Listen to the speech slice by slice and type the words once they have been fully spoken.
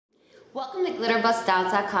Welcome to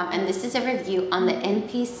glitterbuststyles.com, and this is a review on the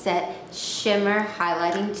NP Set Shimmer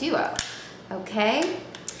Highlighting Duo. Okay,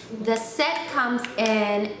 the set comes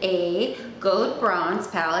in a gold bronze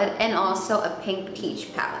palette and also a pink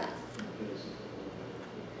peach palette.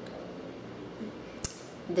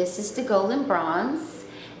 This is the golden bronze,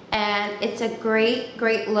 and it's a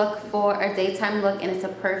great look for a daytime look, and it's a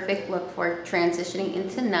perfect look for transitioning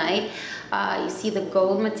into night. You see the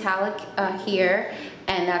gold metallic here,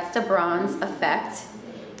 and that's the bronze effect,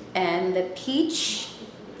 and the peach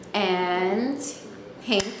and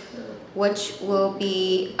pink, which will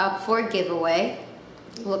be up for a giveaway,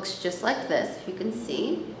 looks just like this, you can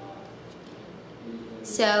see.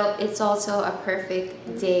 So it's also a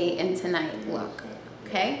perfect day into night look.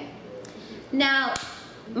 Okay, now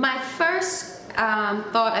my first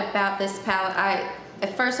thought about this palette, I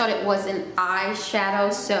at first thought it was an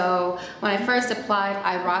eyeshadow. So when I first applied,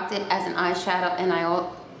 I rocked it as an eyeshadow, and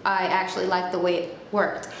I actually liked the way it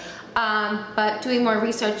worked. But doing more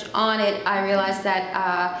research on it, I realized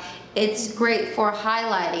that it's great for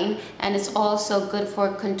highlighting, and it's also good for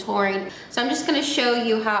contouring. So I'm just going to show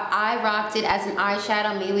you how I rocked it as an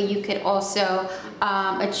eyeshadow. Maybe you could also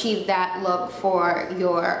achieve that look for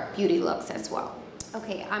your beauty looks as well.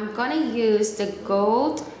 Okay, I'm going to use the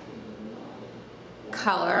gold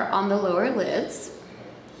color on the lower lids.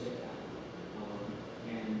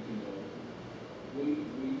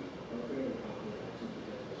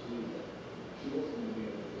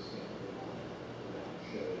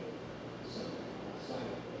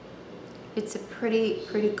 It's a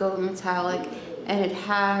pretty gold metallic, and it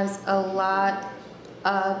has a lot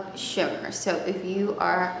of shimmer. So if you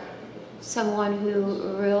are someone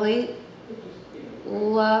who really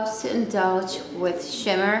loves to indulge with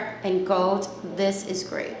shimmer and gold, this is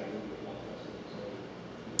great.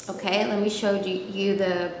 Okay, let me show you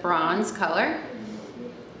the bronze color.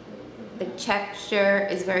 The texture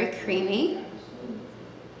is very creamy.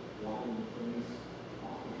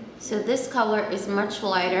 So this color is much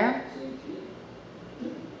lighter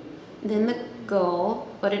than the gold,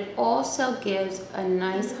 but it also gives a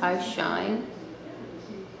nice high shine.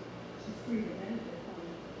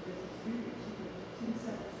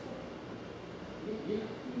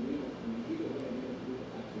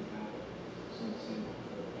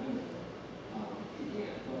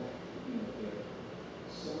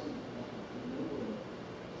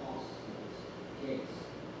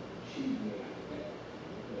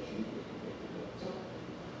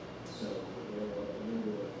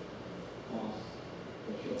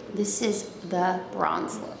 This is the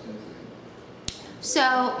bronze look.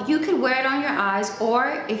 So you can wear it on your eyes,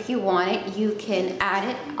 or if you want it, you can add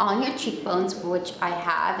it on your cheekbones, which I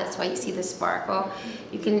have. That's why you see the sparkle.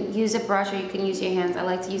 You can use a brush, or you can use your hands. I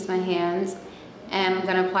like to use my hands, and I'm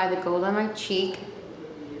gonna apply the gold on my cheek.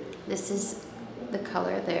 This is the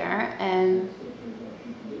color there, and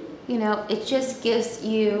you know, it just gives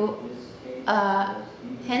you a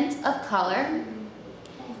hint of color.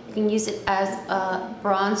 You can use it as a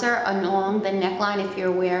bronzer along the neckline if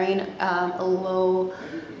you're wearing a low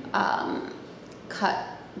cut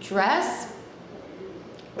dress.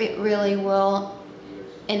 It really will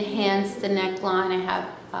enhance the neckline. I have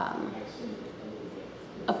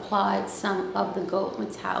applied some of the gold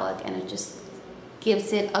metallic, and it just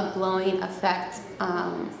gives it a glowing effect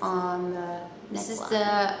on the neckline. This is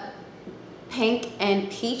the pink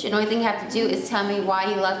and peach, and the only thing you have to do is tell me why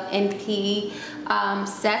you love NP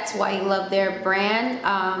sets, why you love their brand,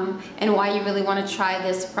 and why you really want to try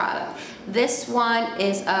this product. This one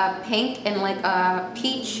is a pink and like a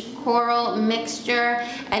peach coral mixture,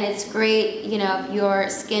 and it's great, you know, if your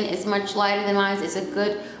skin is much lighter than mine. It's a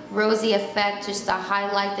good rosy effect just to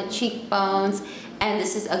highlight the cheekbones, and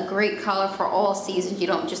this is a great color for all seasons. You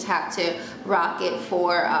don't just have to rock it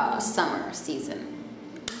for summer season.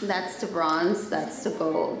 That's the bronze, that's the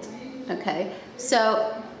gold. Okay,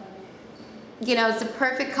 so you know, it's a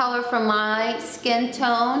perfect color for my skin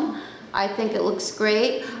tone. I think it looks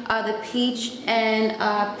great. The peach and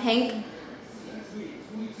pink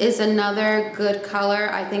is another good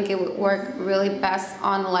color. I think it would work really best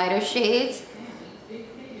on lighter shades.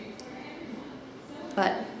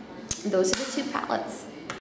 But those are the two palettes.